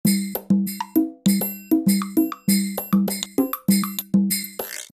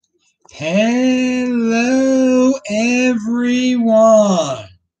Hello, everyone.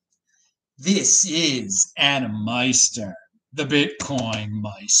 This is Adam Meister, the Bitcoin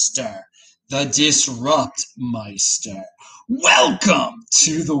Meister, the Disrupt Meister. Welcome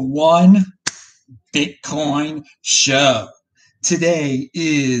to the One Bitcoin Show. Today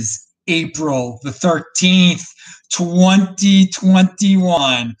is April the 13th,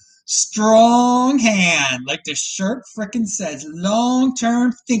 2021. Strong hand, like the shirt frickin' says,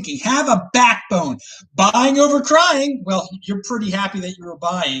 long-term thinking. Have a backbone. Buying over crying. Well, you're pretty happy that you were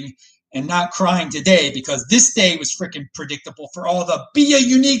buying and not crying today, because this day was freaking predictable for all the be a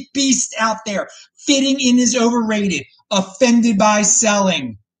unique beast out there. Fitting in is overrated. Offended by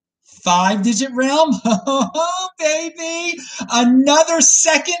selling. 5-digit realm. Oh, baby. Another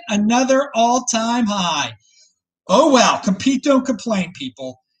second, another all-time high. Oh, wow. Compete, don't complain,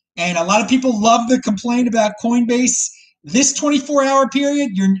 people. And a lot of people love to complain about Coinbase. This 24-hour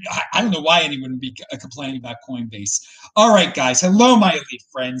period, I don't know why anyone would be complaining about Coinbase. All right, guys. Hello, my elite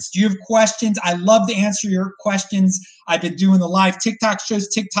friends. Do you have questions? I love to answer your questions. I've been doing the live TikTok shows.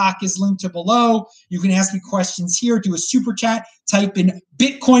 TikTok is linked to below. You can ask me questions here. Do a super chat. Type in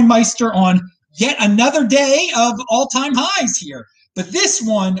Bitcoin Meister on yet another day of all-time highs here. But this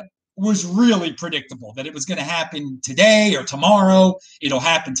one was really predictable that it was going to happen today or tomorrow. It'll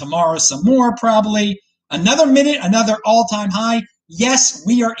happen tomorrow some more probably. Another minute, another all-time high. Yes,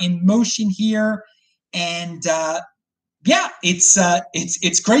 we are in motion here. And yeah,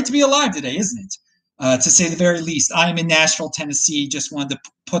 it's great to be alive today, isn't it? To say the very least. I'm in Nashville, Tennessee. Just wanted to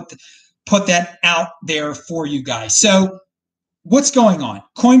put that out there for you guys. So what's going on?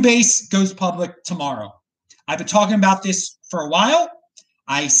 Coinbase goes public tomorrow. I've been talking about this for a while.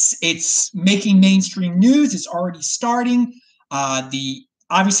 It's making mainstream news. It's already starting.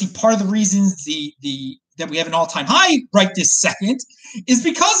 Obviously part of the reasons that we have an all-time high right this second is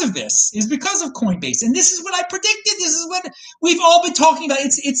because of this, is because of Coinbase. And this is what I predicted. This is what we've all been talking about.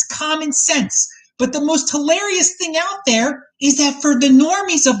 It's common sense. But the most hilarious thing out there is that for the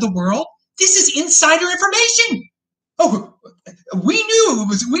normies of the world, this is insider information. Oh, we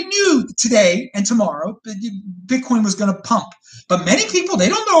knew today and tomorrow Bitcoin was going to pump. But many people, they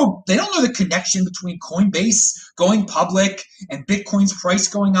don't know the connection between Coinbase going public and Bitcoin's price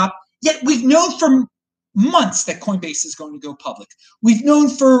going up. Yet we've known for months that Coinbase is going to go public. We've known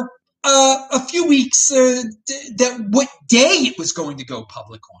for a few weeks that what day it was going to go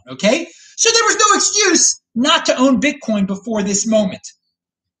public on, okay? So there was no excuse not to own Bitcoin before this moment.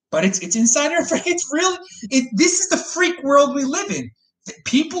 But it's insider information. It's real. This is the freak world we live in.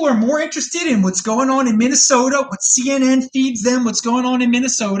 People are more interested in what's going on in Minnesota, what CNN feeds them, what's going on in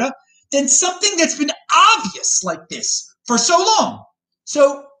Minnesota, than something that's been obvious like this for so long.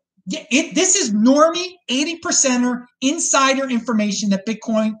 So yeah, this is normie 80%er insider information that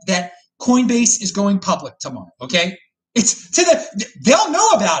Coinbase is going public tomorrow. Okay, they'll know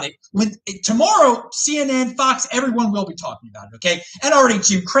about it when tomorrow. CNN, Fox, everyone will be talking about it. Okay, and already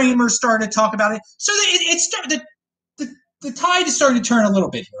Jim Cramer started to talk about it. So the tide is starting to turn a little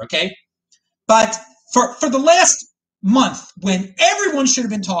bit here. Okay, but for the last month, when everyone should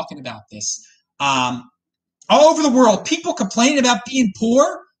have been talking about this, all over the world, people complaining about being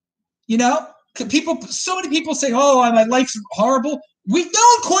poor. You know, so many people say, "Oh, my life's horrible." We've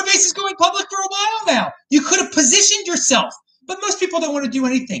known Coinbase is going public for a while now. You could have positioned yourself, but most people don't want to do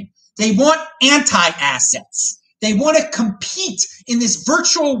anything. They want anti-assets. They want to compete in this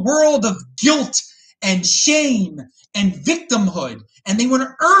virtual world of guilt and shame and victimhood, and they want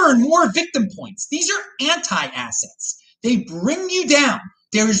to earn more victim points. These are anti-assets. They bring you down.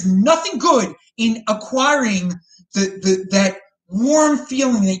 There is nothing good in acquiring that warm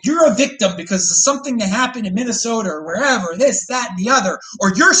feeling that you're a victim because of something that happened in Minnesota or wherever, this, that, and the other,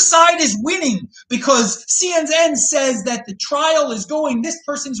 or your side is winning because CNN says that the trial is going this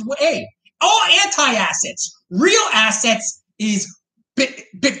person's way. All anti-assets. Real assets is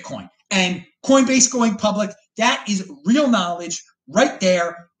Bitcoin. And Coinbase going public, that is real knowledge right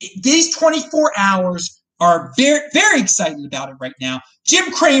there. These 24 hours are very, very excited about it right now. Jim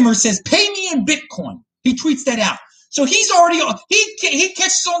Cramer says, "Pay me in Bitcoin." He tweets that out. So he's already he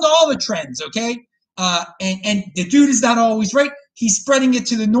catches on to all the trends, okay? And the dude is not always right. He's spreading it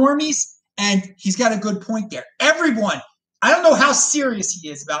to the normies, and he's got a good point there. Everyone, I don't know how serious he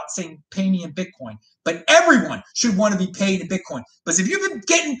is about saying pay me in Bitcoin, but everyone should want to be paid in Bitcoin. Because if you've been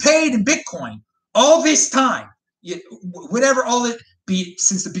getting paid in Bitcoin all this time, whatever all it be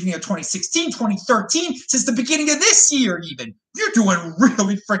since the beginning of 2016, 2013, since the beginning of this year even, you're doing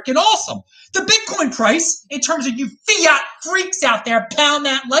really freaking awesome. The Bitcoin price, in terms of you fiat freaks out there, pound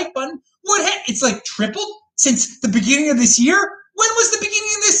that like button, it's like tripled since the beginning of this year. When was the beginning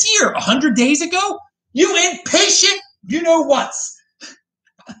of this year? 100 days ago? You impatient, you know what?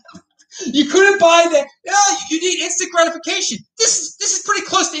 You couldn't buy that. No, you need instant gratification. This is pretty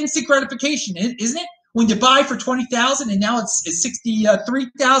close to instant gratification, isn't it? When you buy for 20,000 and now it's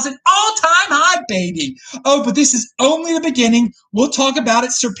 63,000, all-time high, baby. Oh, but this is only the beginning. We'll talk about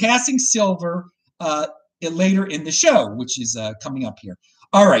it surpassing silver later in the show, which is coming up here.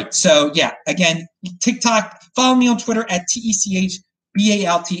 All right, so yeah, again, TikTok. Follow me on Twitter at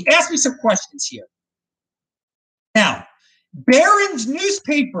TECHBALT. Ask me some questions here. Now, Barron's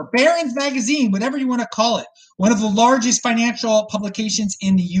newspaper, Barron's magazine, whatever you want to call it, one of the largest financial publications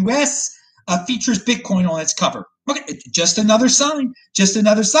in the U.S., features Bitcoin on its cover. Okay, just another sign, just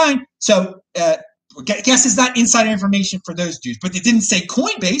another sign. So, guess it's not insider information for those dudes, but it didn't say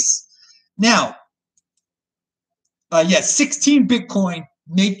Coinbase. Now, yes, 16 Bitcoin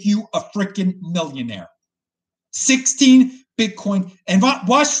make you a freaking millionaire. 16 Bitcoin. And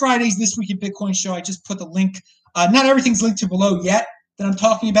watch Friday's This Week in Bitcoin show. I just put the link. Not everything's linked to below yet that I'm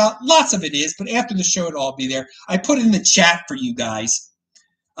talking about. Lots of it is, but after the show, it'll all be there. I put it in the chat for you guys.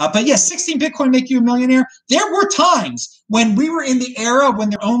 But yes, 16 Bitcoin make you a millionaire. There were times when we were in the era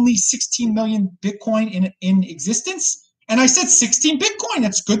when there were only 16 million Bitcoin in existence. And I said 16 Bitcoin.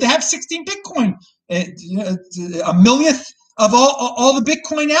 It's good to have 16 Bitcoin. A millionth of all the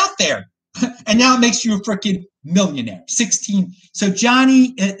Bitcoin out there. And now it makes you a freaking millionaire. 16. So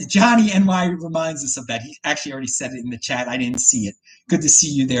Johnny NY reminds us of that. He actually already said it in the chat. I didn't see it. Good to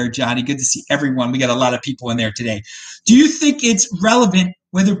see you there, Johnny. Good to see everyone. We got a lot of people in there today. Do you think it's relevant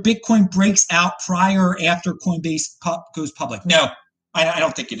whether Bitcoin breaks out prior or after Coinbase goes public? No, I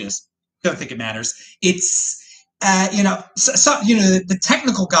don't think it is. Don't think it matters. It's the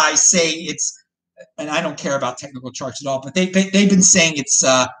technical guys say it's, and I don't care about technical charts at all, but they've been saying it's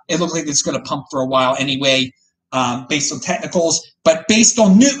it looks like it's going to pump for a while anyway, based on technicals. But based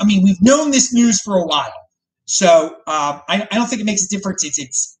on we've known this news for a while, so I don't think it makes a difference.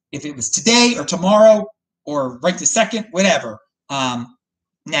 It's if it was today or tomorrow or right this second, whatever.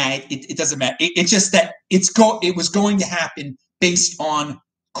 It doesn't matter. It's just that it was going to happen based on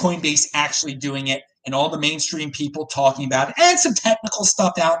Coinbase actually doing it and all the mainstream people talking about it and some technical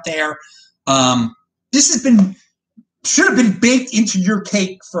stuff out there. This should have been baked into your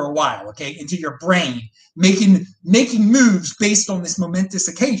cake for a while, okay, into your brain, making moves based on this momentous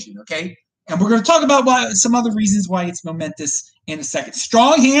occasion, okay? And we're going to talk about some other reasons why it's momentous in a second.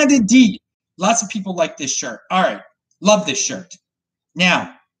 Strong hand indeed. Lots of people like this shirt. All right, love this shirt.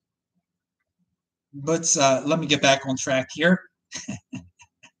 Now, let me get back on track here.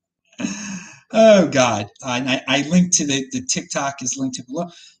 Oh God, I linked to the TikTok is linked to below.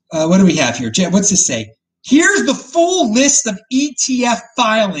 What do we have here? What's this say? Here's the full list of ETF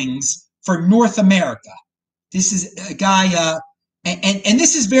filings for North America. This is a guy, and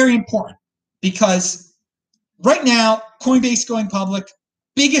this is very important because right now, Coinbase going public,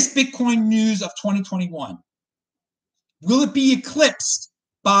 biggest Bitcoin news of 2021. Will it be eclipsed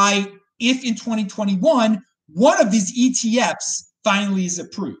by if in 2021, one of these ETFs finally is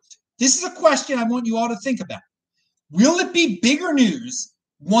approved? This is a question I want you all to think about. Will it be bigger news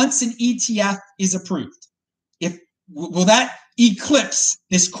once an ETF is approved? Will that eclipse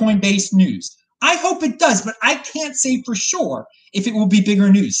this Coinbase news? I hope it does, but I can't say for sure if it will be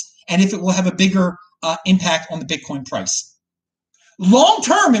bigger news and if it will have a bigger impact on the Bitcoin price. Long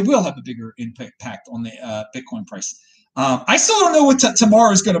term, it will have a bigger impact on the Bitcoin price. I still don't know what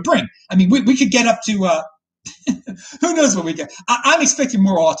tomorrow is going to bring. I mean, we could get up to who knows what we get. I'm expecting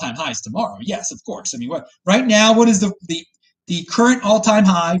more all-time highs tomorrow. Yes, of course. I mean, right now? What is the current all-time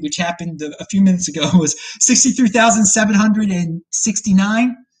high, which happened a few minutes ago, was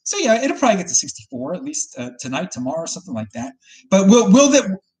 63,769. So yeah, it'll probably get to 64 at least tonight, tomorrow, something like that. But will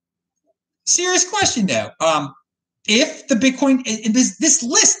that? Serious question though. If the Bitcoin in this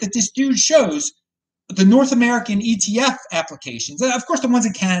list that this dude shows, the North American ETF applications, of course, the ones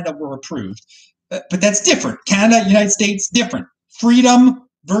in Canada were approved, but that's different. Canada, United States, different. Freedom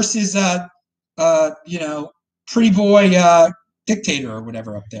versus pretty boy dictator or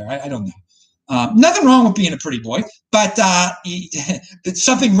whatever up there. I don't know. Nothing wrong with being a pretty boy, but there's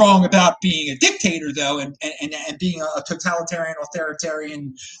something wrong about being a dictator, though, and being a totalitarian,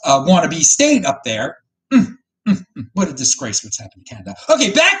 authoritarian wannabe state up there. What a disgrace what's happened in Canada.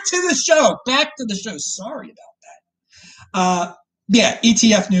 Okay, back to the show. Sorry about that. Yeah,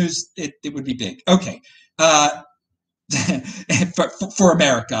 ETF news, it would be big. Okay. For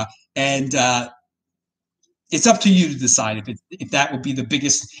America. And it's up to you to decide if that will be the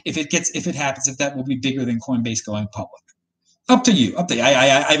biggest, if it happens, if that will be bigger than Coinbase going public. Up to you.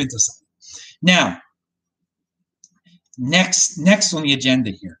 I haven't decided. Now, Next on the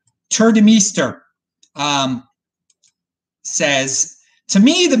agenda here, Tur de Meester says, to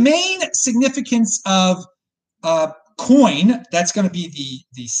me, the main significance of coin, that's going to be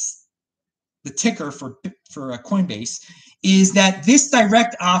the ticker for Coinbase, is that this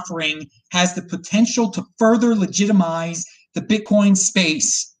direct offering has the potential to further legitimize the Bitcoin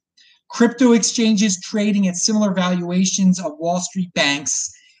space. Crypto exchanges trading at similar valuations of Wall Street banks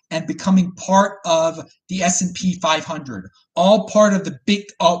and becoming part of the S&P 500, all part of the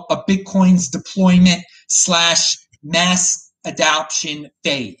Bitcoin's deployment / mass adoption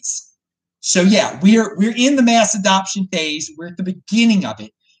phase. So yeah, we're in the mass adoption phase. We're at the beginning of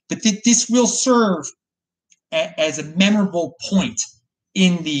it, but this will serve as a memorable point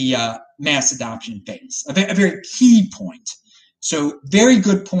in the mass adoption phase, a very key point. So very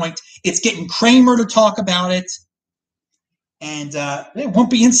good point. It's getting Cramer to talk about it, and it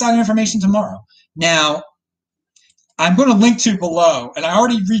won't be insider information tomorrow. Now, I'm going to link to below, and I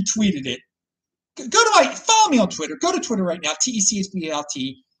already retweeted it. Follow me on Twitter. Go to Twitter right now,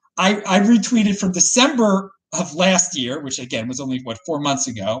 TECHBALT. I retweeted from December of last year, which again was only 4 months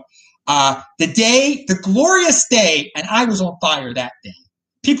ago. The glorious day, and I was on fire that day.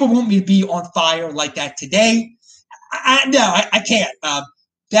 People want me to be on fire like that today. I can't.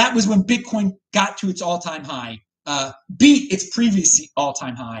 That was when Bitcoin got to its all-time high, beat its previous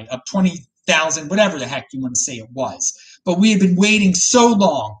all-time high of 20,000, whatever the heck you want to say it was. But we had been waiting so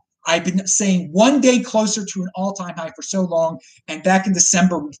long. I've been saying one day closer to an all-time high for so long, and back in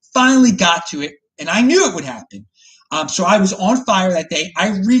December, we finally got to it, and I knew it would happen. So I was on fire that day. I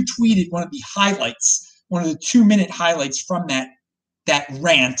retweeted one of the highlights, one of the 2-minute highlights from that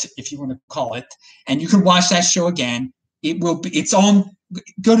rant, if you want to call it, and you can watch that show again. It's on.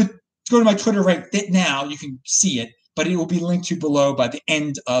 Go to my Twitter right now. You can see it, but it will be linked to below by the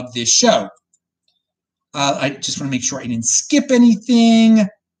end of this show. I just want to make sure I didn't skip anything.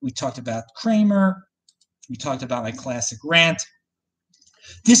 We talked about Cramer. We talked about my classic rant.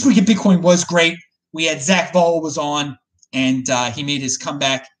 This Week in Bitcoin was great. We had Zach Vol was on, and he made his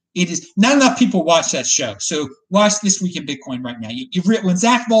comeback. It is not enough people watch that show, so watch This Week in Bitcoin right now. When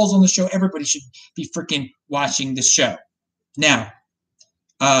Zach Vol's on the show, everybody should be freaking watching the show. Now,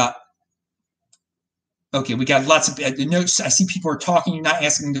 okay, we got lots of notes. I see people are talking. You're not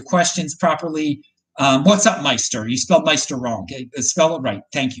asking the questions properly. What's up, Meister? You spelled Meister wrong. Okay? Spell it right.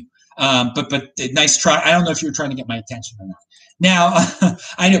 Thank you. But nice try. I don't know if you were trying to get my attention or not. Now,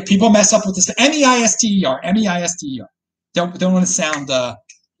 I know people mess up with this. M-E-I-S-T-E-R. M-E-I-S-T-E-R. Don't want to sound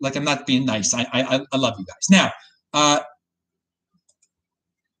like I'm not being nice. I love you guys. Now,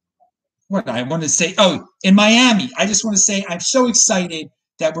 what I want to say, in Miami, I just want to say I'm so excited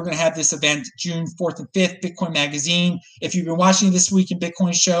that we're going to have this event June 4th and 5th, Bitcoin Magazine. If you've been watching This Week in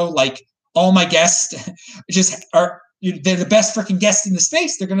Bitcoin show, like all my guests they're the best freaking guests in the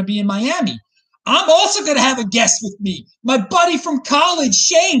space. They're going to be in Miami. I'm also going to have a guest with me. My buddy from college,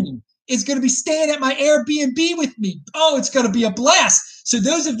 Shane, is going to be staying at my Airbnb with me. Oh, it's going to be a blast. So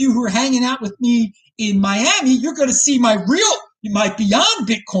those of you who are hanging out with me in Miami, you're going to see my beyond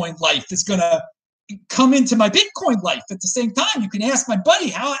Bitcoin life is going to come into my Bitcoin life at the same time. You can ask my buddy,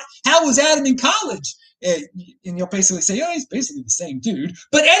 how was Adam in college? And you'll basically say, he's basically the same dude.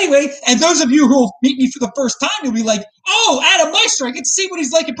 But anyway, and those of you who will meet me for the first time, you'll be like, Adam Meister, I get to see what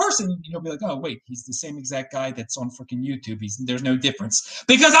he's like in person. And you'll be like, oh, wait, he's the same exact guy that's on freaking YouTube. There's no difference.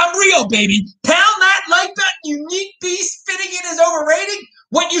 Because I'm real, baby. Pound that like button, unique beast. Fitting it is overrated.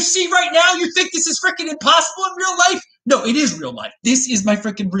 What you see right now, you think this is freaking impossible in real life? No, it is real life. This is my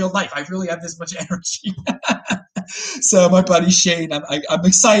freaking real life. I really have this much energy. So my buddy Shane, I'm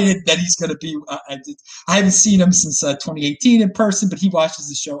excited that he's going to be. I haven't seen him since 2018 in person, but he watches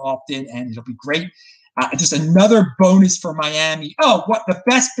the show often, and it'll be great. Just another bonus for Miami. Oh, what the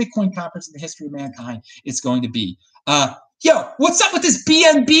best Bitcoin conference in the history of mankind it's going to be. What's up with this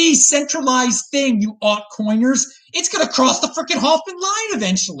BNB centralized thing, you altcoiners? It's going to cross the freaking Hoffman line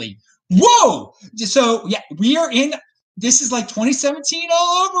eventually. Whoa! So, yeah, we are in. This is like 2017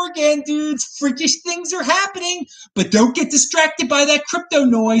 all over again, dudes. Freakish things are happening, but don't get distracted by that crypto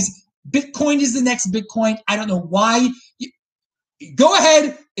noise. Bitcoin is the next Bitcoin. I don't know why. Go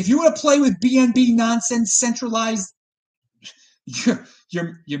ahead. If you want to play with BNB nonsense centralized, you're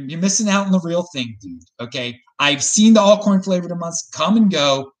missing out on the real thing, dude. Okay. I've seen the altcoin flavor of the months come and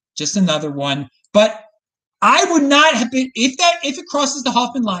go. Just another one. But I would not have been if it crosses the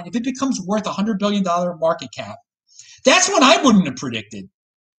Hoffman line, if it becomes worth $100 billion market cap. That's what I wouldn't have predicted.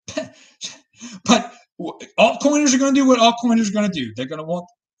 But altcoiners are going to do what altcoiners are going to do. They're going to want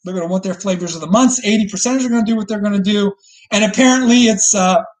their flavors of the months. 80% are going to do what they're going to do, and apparently it's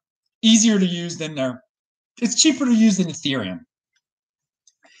easier to use than their It's cheaper to use than Ethereum.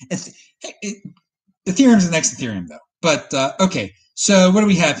 Ethereum's the next Ethereum, though. But okay, so what do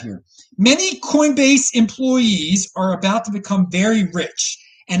we have here? Many Coinbase employees are about to become very rich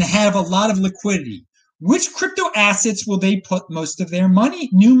and have a lot of liquidity. Which crypto assets will they put most of their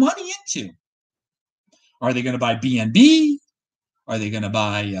new money into? Are they going to buy BNB? Are they going to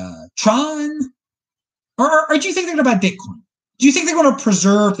buy Tron? Or do you think they're going to buy Bitcoin? Do you think they're going to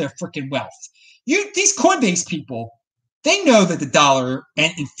preserve their freaking wealth? These Coinbase people, they know that the dollar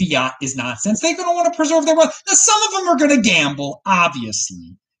and fiat is nonsense. They're going to want to preserve their wealth. Now, some of them are going to gamble,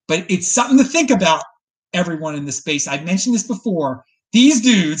 obviously, but it's something to think about, everyone in the space. I've mentioned this before. These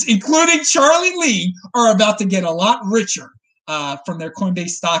dudes, including Charlie Lee, are about to get a lot richer from their Coinbase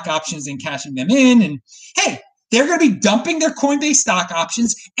stock options and cashing them in. And hey, they're going to be dumping their Coinbase stock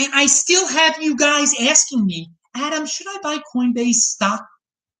options. And I still have you guys asking me, Adam, should I buy Coinbase stock?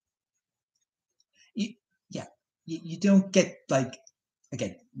 You don't get, like,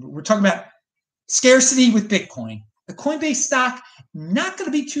 again, we're talking about scarcity with Bitcoin. The Coinbase stock, not going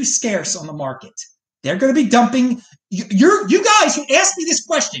to be too scarce on the market. They're going to be dumping. You guys who asked me this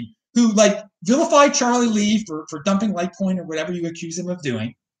question, who like vilify Charlie Lee for dumping Litecoin or whatever you accuse him of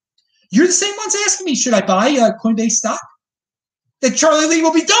doing, you're the same ones asking me, should I buy Coinbase stock that Charlie Lee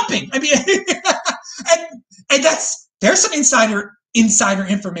will be dumping? I mean, and there's some insider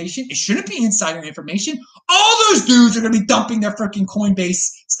information. It shouldn't be insider information. All those dudes are going to be dumping their freaking Coinbase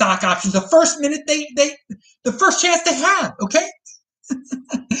stock options the first minute the first chance they have. Okay,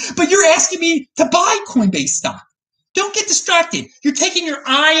 but you're asking me to buy Coinbase stock. Don't get distracted. You're taking your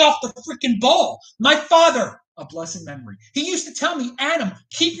eye off the freaking ball. My father, a blessed memory, he used to tell me, Adam,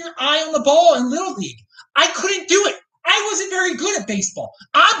 keep your eye on the ball in Little League. I couldn't do it. I wasn't very good at baseball.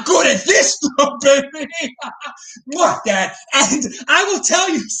 I'm good at this, though, baby. What, Dad? And I will tell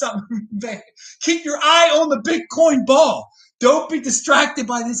you something, baby. Keep your eye on the Bitcoin ball. Don't be distracted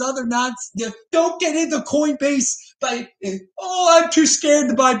by this other nonsense. Don't get into Coinbase by, I'm too scared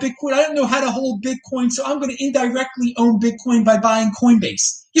to buy Bitcoin. I don't know how to hold Bitcoin, so I'm going to indirectly own Bitcoin by buying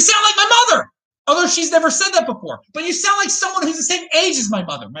Coinbase. You sound like my mother. Although she's never said that before. But you sound like someone who's the same age as my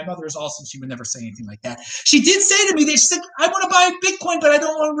mother. My mother is awesome. She would never say anything like that. She did say to me that she said, I want to buy Bitcoin, but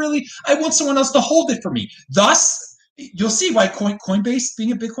I want someone else to hold it for me. Thus, you'll see why Coinbase,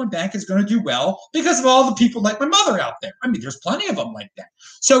 being a Bitcoin bank, is going to do well because of all the people like my mother out there. I mean, there's plenty of them like that.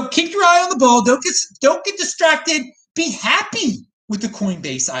 So keep your eye on the ball. Don't get distracted. Be happy with the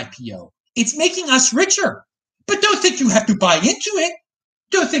Coinbase IPO. It's making us richer. But don't think you have to buy into it.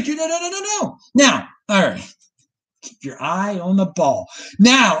 Don't think you no. Now, all right, keep your eye on the ball.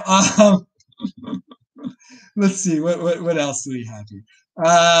 Now, let's see what else do we have here.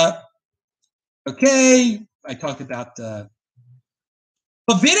 Okay, I talked about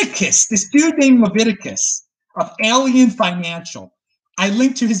Leviticus. This dude named Leviticus of Alien Financial. I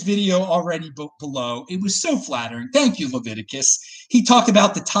linked to his video already below. It was so flattering. Thank you, Leviticus. He talked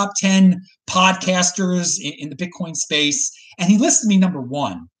about the top 10 podcasters in the Bitcoin space, and he listed me number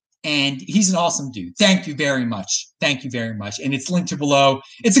 1. And he's an awesome dude. Thank you very much. Thank you very much. And it's linked to below.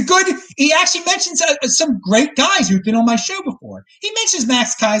 He actually mentions some great guys who've been on my show before. He mentions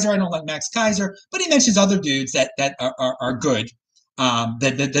Max Kaiser. I don't like Max Kaiser, but he mentions other dudes that are good.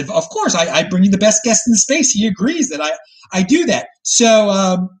 That of course, I bring you the best guest in the space. He agrees that I do that.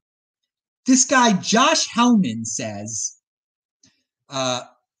 So this guy, Josh Hellman, says,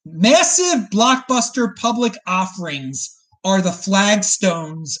 massive blockbuster public offerings are the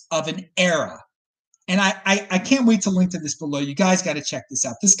flagstones of an era. And I can't wait to link to this below. You guys got to check this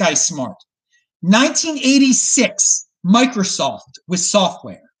out. This guy's smart. 1986, Microsoft with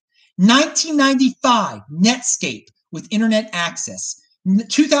software. 1995, Netscape with internet access.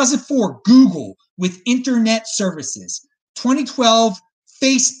 2004, Google with internet services. 2012,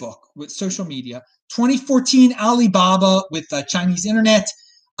 Facebook with social media. 2014, Alibaba with Chinese internet.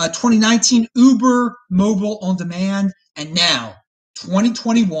 2019, Uber mobile on demand. And now,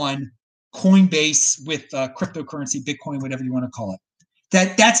 2021, Coinbase with cryptocurrency, Bitcoin, whatever you want to call it.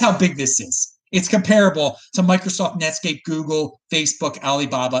 That's how big this is. It's comparable to Microsoft, Netscape, Google, Facebook,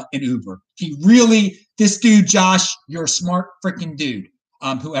 Alibaba, and Uber. This dude, Josh, you're a smart freaking dude,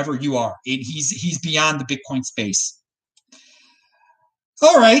 whoever you are. He's beyond the Bitcoin space.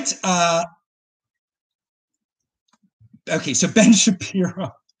 All right. Okay, so Ben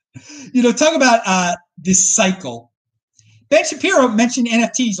Shapiro. Talk about this cycle. Ben Shapiro mentioned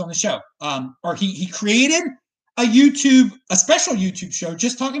NFTs on the show, or he created a special YouTube show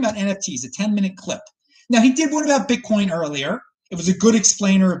just talking about NFTs, a 10-minute clip. Now, he did one about Bitcoin earlier. It was a good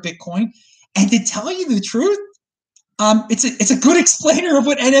explainer of Bitcoin. And to tell you the truth, it's a good explainer of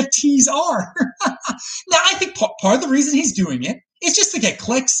what NFTs are. Now, I think part of the reason he's doing it is just to get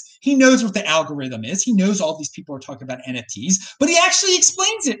clicks. He knows what the algorithm is. He knows all these people are talking about NFTs, but he actually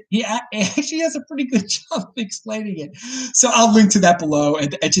explains it. He actually has a pretty good job of explaining it. So I'll link to that below.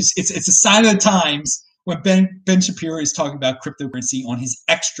 And it's a sign of the times when Ben Shapiro is talking about cryptocurrency on his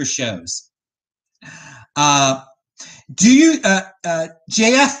extra shows.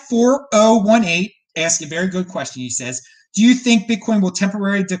 JF4018 asks a very good question. He says, do you think Bitcoin will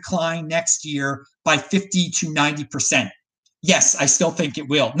temporarily decline next year by 50 to 90%? Yes, I still think it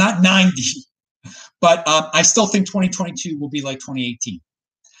will. Not 90, but I still think 2022 will be like 2018.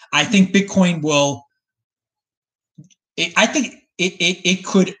 I think Bitcoin will, I think it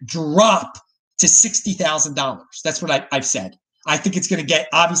could drop to $60,000. That's what I've said. I think it's going to get,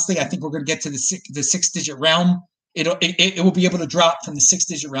 obviously, I think we're going to get to the six-digit realm. It will be able to drop from the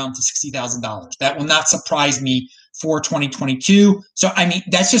six-digit realm to $60,000. That will not surprise me for 2022. So, I mean,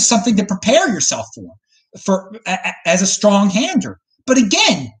 that's just something to prepare yourself for as a strong hander. But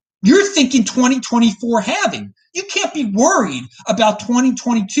again, you're thinking 2024 halving. You can't be worried about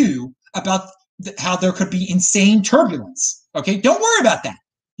 2022, about how there could be insane turbulence. Okay, don't worry about that.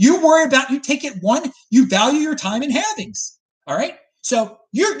 You worry about, you take it one, you value your time in halvings. All right. So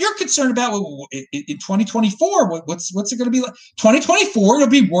you're concerned about in 2024, what's it going to be like? 2024, it'll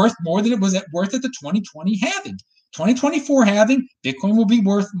be worth more than it was worth at the 2020 halving. 2024 halving, Bitcoin will be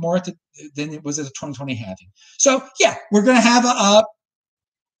worth more than it was at the 2020 halving. So yeah, we're going to have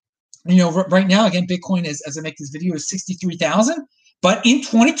right now, again, Bitcoin is, as I make this video, is 63,000. But in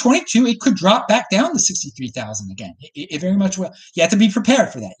 2022, it could drop back down to 63,000 again. It very much will. You have to be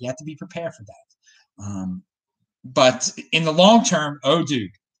prepared for that. You have to be prepared for that. But in the long term, oh, dude,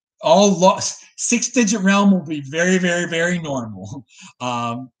 six-digit realm will be very, very, very normal.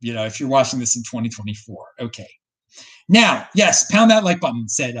 If you're watching this in 2024. Okay. Now, yes, pound that like button,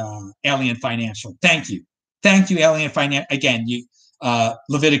 said Alien Financial. Thank you. Thank you, Alien Financial. Again,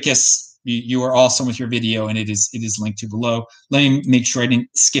 Leviticus, you are awesome with your video, and it is linked to below. Let me make sure I didn't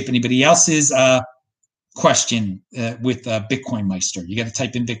skip anybody else's question with Bitcoin Meister. You got to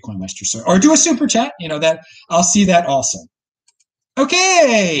type in Bitcoin Meister, sir, or do a super chat. That I'll see that also.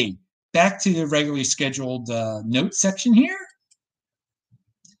 Okay, back to the regularly scheduled note section here.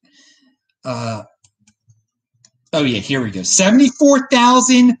 Oh yeah, here we go.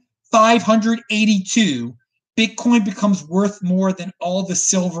 74,582. Bitcoin becomes worth more than all the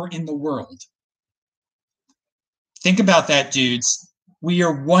silver in the world. Think about that, dudes. We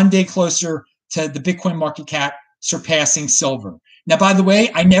are one day closer to the Bitcoin market cap surpassing silver. Now, by the way,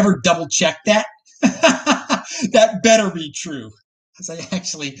 I never double-checked that. That better be true, because I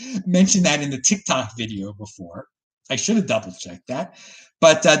actually mentioned that in the TikTok video before. I should have double-checked that.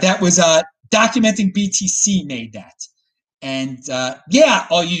 But that was Documenting BTC made that. And yeah,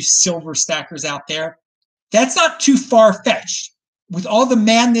 all you silver stackers out there, that's not too far-fetched. With all the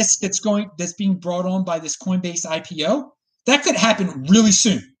madness that's being brought on by this Coinbase IPO, that could happen really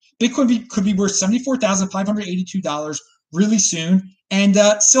soon. Bitcoin could be worth $74,582 really soon, and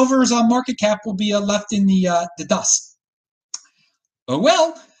silver's market cap will be left in the dust. Oh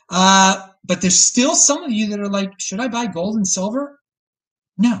well, but there's still some of you that are like, should I buy gold and silver?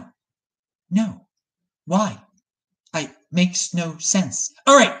 No. Why? It makes no sense.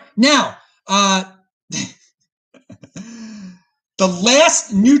 All right, now the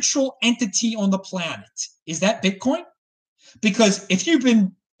last neutral entity on the planet, is that Bitcoin? Because if you've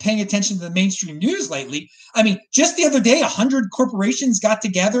been paying attention to the mainstream news lately, I mean, just the other day, 100 corporations got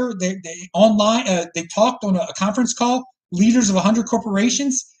together. They online. They talked on a conference call. Leaders of 100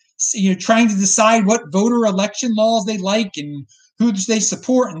 corporations, trying to decide what voter election laws they like and who they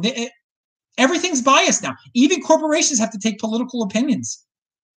support. And everything's biased now. Even corporations have to take political opinions.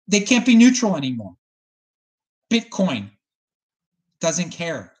 They can't be neutral anymore. Bitcoin doesn't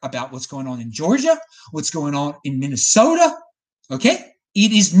care about what's going on in Georgia, what's going on in Minnesota. Okay,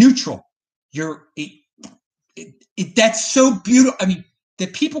 it is neutral. That's so beautiful. I mean,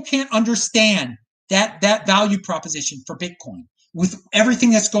 that people can't understand that value proposition for Bitcoin with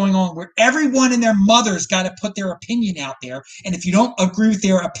everything that's going on, where everyone and their mother's got to put their opinion out there, and if you don't agree with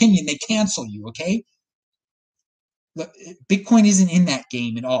their opinion, they cancel you. Okay. Look, Bitcoin isn't in that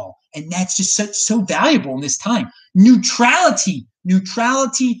game at all, and that's just so valuable in this time. Neutrality.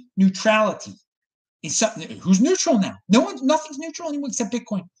 Is something. Who's neutral now? Nothing's neutral anymore except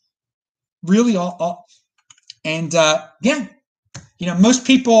Bitcoin. Really, all. And yeah, most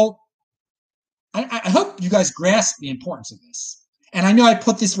people. I hope you guys grasp the importance of this. And I know I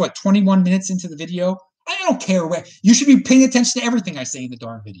put this 21 minutes into the video. I don't care where. You should be paying attention to everything I say in the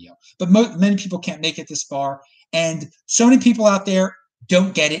darn video. But many people can't make it this far. And so many people out there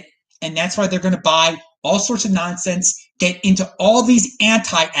don't get it. And that's why they're going to buy all sorts of nonsense, get into all these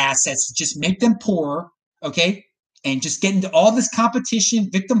anti-assets, just make them poorer, okay? And just get into all this competition,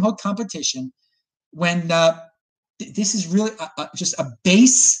 victimhood competition, when this is really just a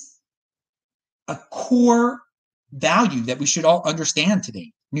base, a core value that we should all understand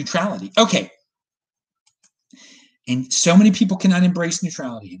today. Neutrality. Okay. And so many people cannot embrace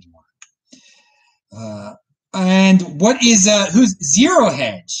neutrality anymore. And what is, who's Zero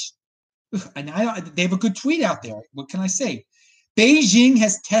Hedge? And they have a good tweet out there. What can I say? Beijing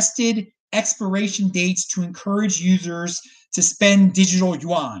has tested expiration dates to encourage users to spend digital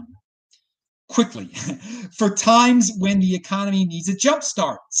yuan quickly for times when the economy needs a jump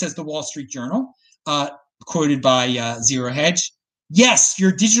start, says the Wall Street Journal, quoted by Zero Hedge. Yes,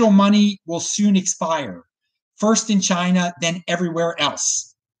 your digital money will soon expire. First in China, then everywhere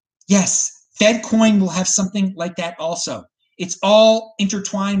else. Yes, FedCoin will have something like that also. It's all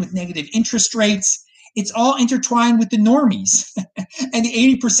intertwined with negative interest rates. It's all intertwined with the normies and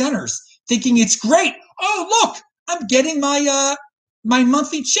the 80%ers thinking it's great. Oh, look, I'm getting my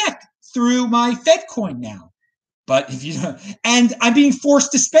monthly check through my FedCoin now. But if you don't, and I'm being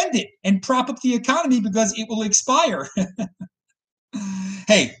forced to spend it and prop up the economy because it will expire.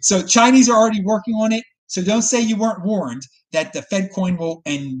 Hey, so Chinese are already working on it. So don't say you weren't warned that the FedCoin will,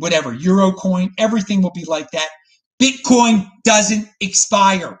 and whatever, Eurocoin, everything will be like that. Bitcoin doesn't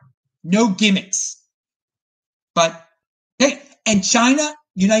expire. No gimmicks. But hey, and China,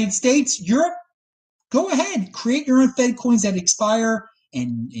 United States, Europe, go ahead. Create your own Fed coins that expire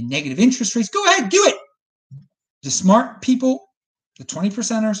and negative interest rates. Go ahead, do it. The smart people, the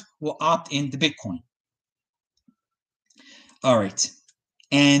 20%ers, will opt into Bitcoin. All right.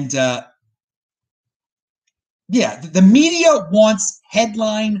 And yeah, the media wants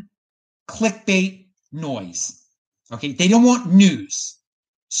headline clickbait noise. Okay, they don't want news.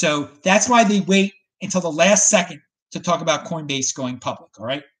 So that's why they wait until the last second to talk about Coinbase going public. All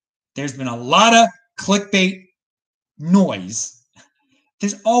right. There's been a lot of clickbait noise.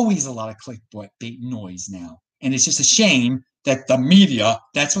 There's always a lot of clickbait noise now. And it's just a shame that the media,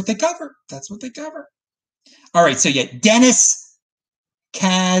 that's what they cover. That's what they cover. All right. So yeah, Dennis,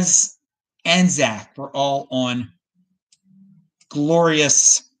 Kaz, and Zach were all on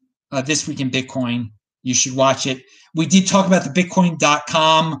glorious This Week in Bitcoin. You should watch it. We did talk about the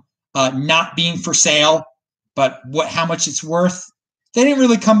Bitcoin.com not being for sale, but how much it's worth. They didn't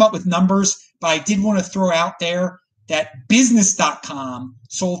really come up with numbers, but I did want to throw out there that Business.com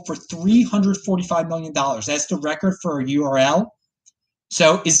sold for $345 million. That's the record for a URL.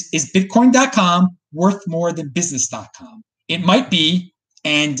 So is Bitcoin.com worth more than Business.com? It might be,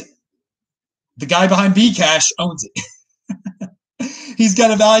 and the guy behind Bcash owns it. He's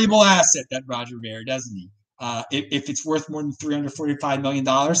got a valuable asset, that Roger Ver, doesn't he? If it's worth more than $345 million,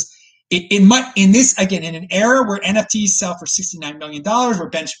 it might, in this, again, in an era where NFTs sell for $69 million, where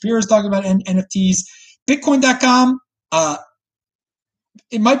Ben Shapiro is talking about NFTs, Bitcoin.com,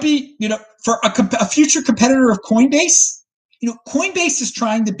 it might be, for a future competitor of Coinbase. Coinbase is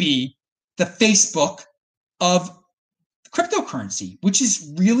trying to be the Facebook of cryptocurrency, which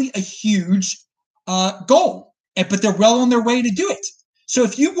is really a huge goal, but they're well on their way to do it. So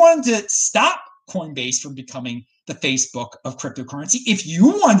if you wanted to stop Coinbase from becoming the Facebook of cryptocurrency, if you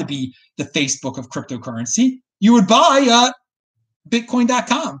wanted to be the Facebook of cryptocurrency, you would buy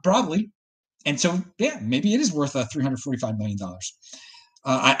Bitcoin.com, probably. And so, yeah, maybe it is worth $345 million.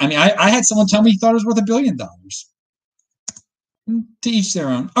 I had someone tell me he thought it was worth $1 billion. To each their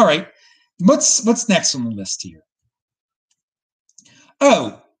own. All right. What's next on the list here?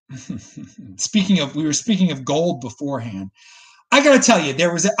 Oh, we were speaking of gold beforehand. I got to tell you,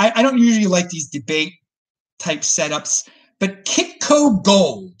 I don't usually like these debate type setups, but Kitco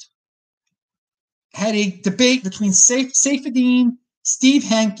Gold had a debate between Saifedean, Steve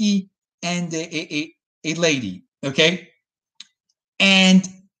Hanke, and a lady, okay? And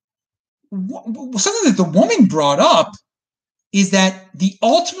something that the woman brought up is that the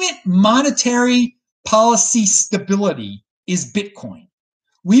ultimate monetary policy stability is Bitcoin.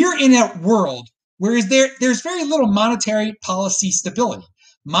 We are in a world where there's very little monetary policy stability.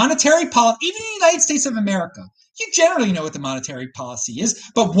 Monetary policy, even in the United States of America, you generally know what the monetary policy is,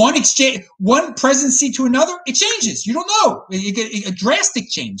 but one presidency to another, it changes. You don't know. You get a drastic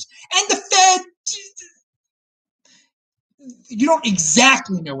change. And the Fed, you don't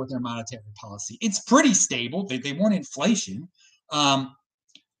exactly know what their monetary policy. It's pretty stable. They want inflation.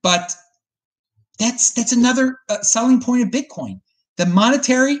 But that's another selling point of Bitcoin. The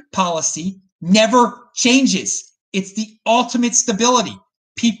monetary policy never changes. It's the ultimate stability.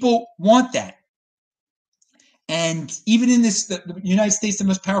 People want that. And even in this, the United States, the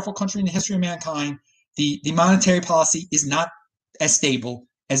most powerful country in the history of mankind, the monetary policy is not as stable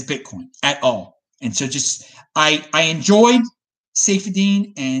as Bitcoin at all. And so I enjoyed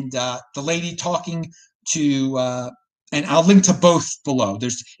Saifedean and the lady talking to, and I'll link to both below.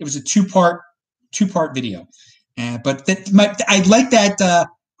 It was a two-part video. But I like that.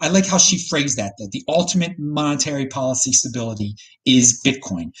 I like how she phrased that the ultimate monetary policy stability is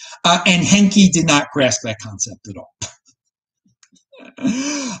Bitcoin. And Henke did not grasp that concept at all.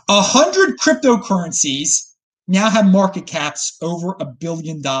 100 cryptocurrencies now have market caps over $1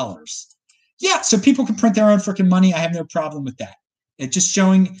 billion. Yeah, so people can print their own freaking money. I have no problem with that. It's just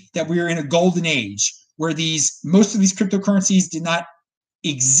showing that we are in a golden age where most of these cryptocurrencies did not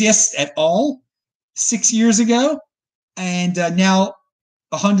exist at all 6 years ago, and now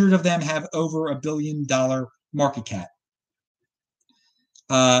 100 of them have over $1 billion market cap.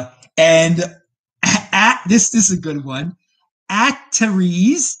 And this is a good one.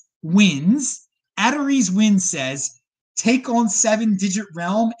 Ataries Wins says, take on 7-digit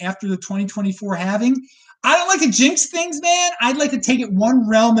realm after the 2024 halving. I don't like to jinx things, man. I'd like to take it one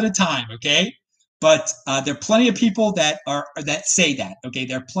realm at a time, okay? But there are plenty of people that say that, okay?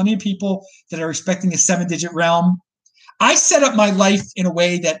 There are plenty of people that are expecting a 7-digit realm. I set up my life in a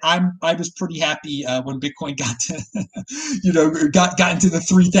way that I was pretty happy when Bitcoin got to, got into the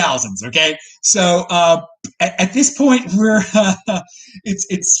 3,000s. Okay, so at this point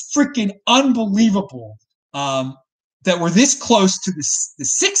it's freaking unbelievable that we're this close to the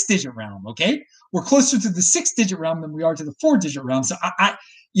 6-digit realm. Okay, we're closer to the 6-digit realm than we are to the 4-digit realm. So a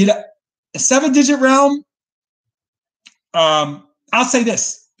 7-digit realm. I'll say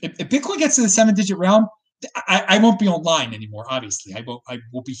this: if Bitcoin gets to the 7-digit realm, I won't be online anymore. Obviously, I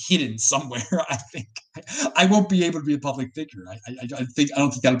will be hidden somewhere. I think I won't be able to be a public figure. I don't think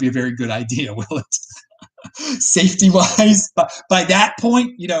that'll be a very good idea, will it? Safety wise, by that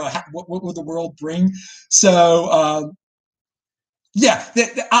point, what will the world bring? So yeah,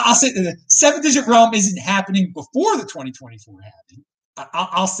 I'll say the 7-digit realm isn't happening before the 2024 halving.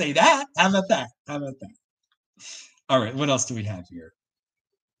 I'll say that. How about that? All right, what else do we have here?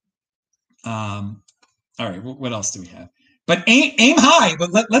 All right, what else do we have? But aim high,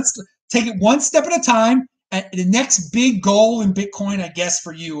 but let's take it one step at a time. The next big goal in Bitcoin, I guess,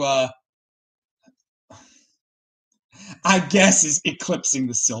 for you, I guess, is eclipsing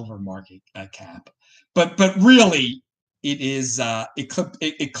the silver market cap. But really, it is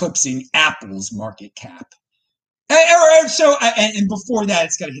eclipsing Apple's market cap. And before that,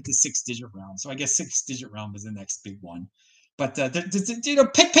 it's got to hit the 6-digit realm. So I guess 6-digit realm is the next big one. But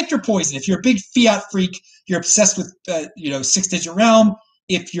pick your poison. If you're a big fiat freak, you're obsessed with 6-digit realm.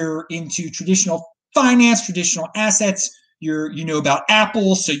 If you're into traditional finance, traditional assets, you know about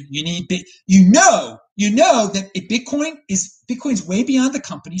Apple, so you need that Bitcoin's way beyond the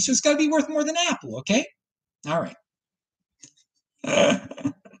company, so it's got to be worth more than Apple. Okay, all right,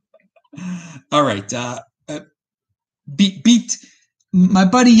 all right. Beat my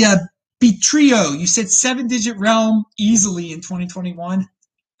buddy Beat Trio. You said 7-digit realm easily in 2021.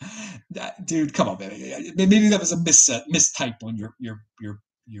 Dude, come on, baby. Maybe that was a mistype on your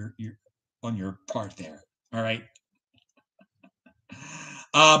on your part there. All right.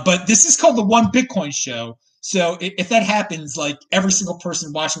 But this is called the One Bitcoin Show. So if that happens, like every single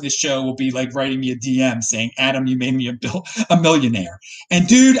person watching this show will be like writing me a DM saying, Adam, you made me a millionaire. And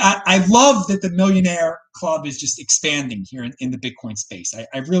dude, I love that the millionaire club is just expanding here in the Bitcoin space. I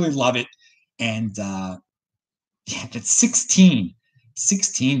really love it. And yeah, that's 16.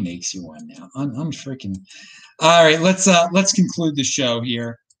 16 makes you one now. I'm freaking. All right, let's conclude the show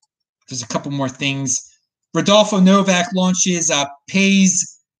here. There's a couple more things. Rodolfo Novak launches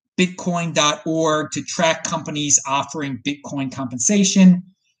PaysBitcoin.org to track companies offering Bitcoin compensation.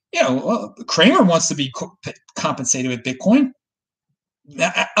 Kramer wants to be compensated with Bitcoin.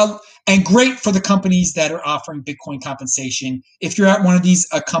 And great for the companies that are offering Bitcoin compensation. If you're at one of these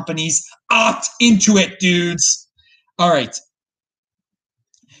companies, opt into it, dudes. All right.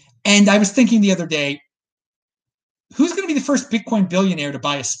 And I was thinking the other day, who's going to be the first Bitcoin billionaire to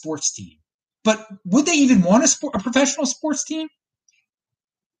buy a sports team? But would they even want a professional sports team?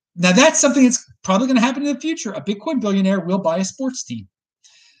 Now, that's something that's probably going to happen in the future. A Bitcoin billionaire will buy a sports team.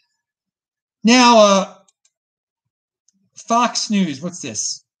 Now, Fox News, what's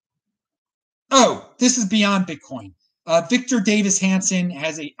this? Oh, this is Beyond Bitcoin. Victor Davis Hanson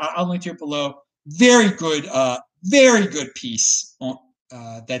has I'll link to it below. Very good piece on,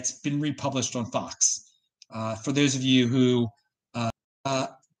 that's been republished on Fox. For those of you who,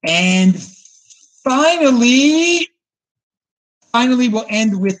 and finally, we'll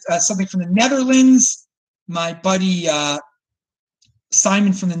end with something from the Netherlands. my buddy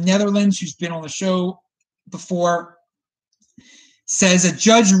Simon from the Netherlands, who's been on the show before, says a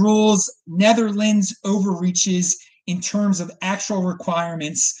judge rules Netherlands overreaches in terms of actual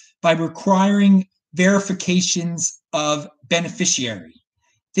requirements by requiring verifications of beneficiary.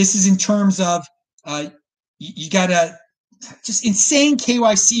 This is in terms of you got to just insane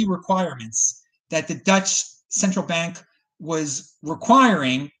KYC requirements that the Dutch central bank was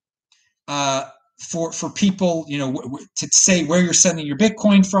requiring for people, to say where you're sending your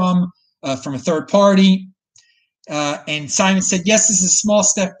Bitcoin from a third party. And Simon said, yes, this is a small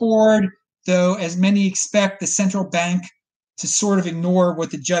step forward, though, as many expect the central bank to sort of ignore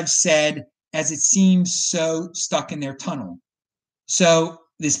what the judge said, as it seems so stuck in their tunnel. So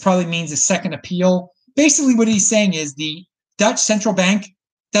this probably means a second appeal. Basically, what he's saying is the Dutch central bank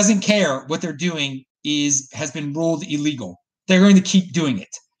doesn't care what they're doing has been ruled illegal. They're going to keep doing it.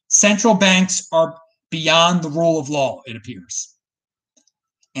 Central banks are beyond the rule of law, it appears.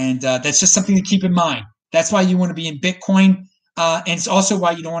 And that's just something to keep in mind. That's why you want to be in Bitcoin. And it's also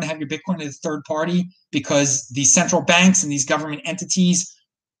why you don't want to have your Bitcoin as a third party, because these central banks and these government entities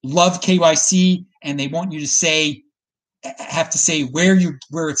love KYC, and they want you to have to say where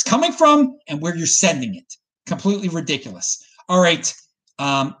it's coming from and where you're sending it. Completely ridiculous. All right.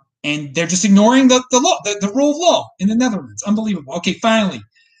 And they're just ignoring the law, the rule of law in the Netherlands. Unbelievable. Okay, finally.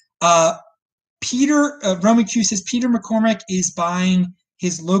 Roman Q says Peter McCormack is buying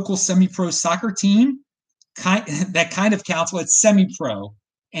his local semi-pro soccer team. That kind of counts. Well, it's semi-pro.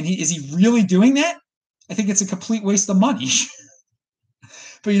 And is he really doing that? I think it's a complete waste of money.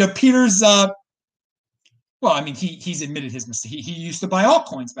 But, Peter's, well, I mean, he's admitted his mistake. He used to buy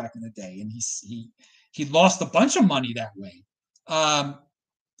altcoins back in the day, and he lost a bunch of money that way.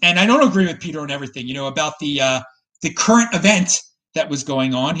 And I don't agree with Peter on everything, about the current event that was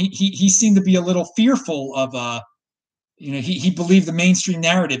going on. He seemed to be a little fearful of, he believed the mainstream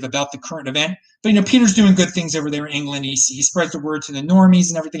narrative about the current event. But, Peter's doing good things over there in England. He spreads the word to the normies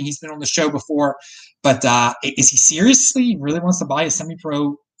and everything. He's been on the show before. But is he seriously really wants to buy a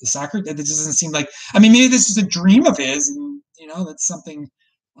semi-pro soccer? That doesn't seem like, I mean, maybe this is a dream of his, and, that's something,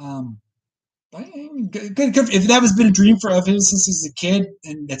 good. If that has been a dream of his since he's a kid,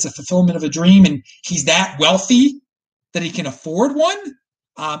 and it's a fulfillment of a dream, and he's that wealthy that he can afford one.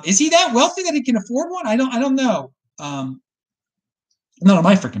 Is he that wealthy that he can afford one? I don't know. None of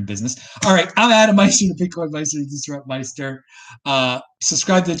my freaking business. All right, I'm Adam Meister, the Bitcoin Meister, the Disrupt Meister.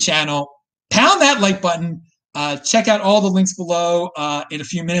 Subscribe to the channel. Pound that like button. Check out all the links below in a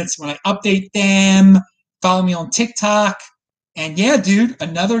few minutes when I update them. Follow me on TikTok. And yeah, dude,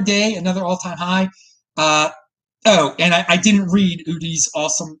 another day, another all-time high. And I didn't read Udi's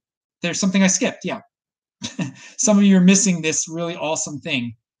awesome. There's something I skipped. Yeah. Some of you are missing this really awesome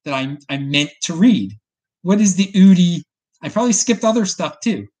thing that I meant to read. What is the Udi? I probably skipped other stuff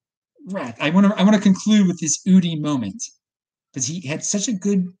too. Right. I want to conclude with this Udi moment, because he had such a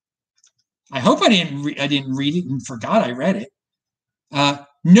good. I hope I didn't read it and forgot I read it.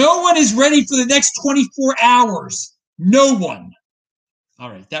 No one is ready for the next 24 hours. No one. All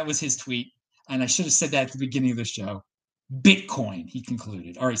right, that was his tweet, and I should have said that at the beginning of the show. Bitcoin, he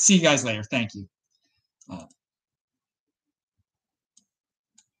concluded. All right, see you guys later. Thank you.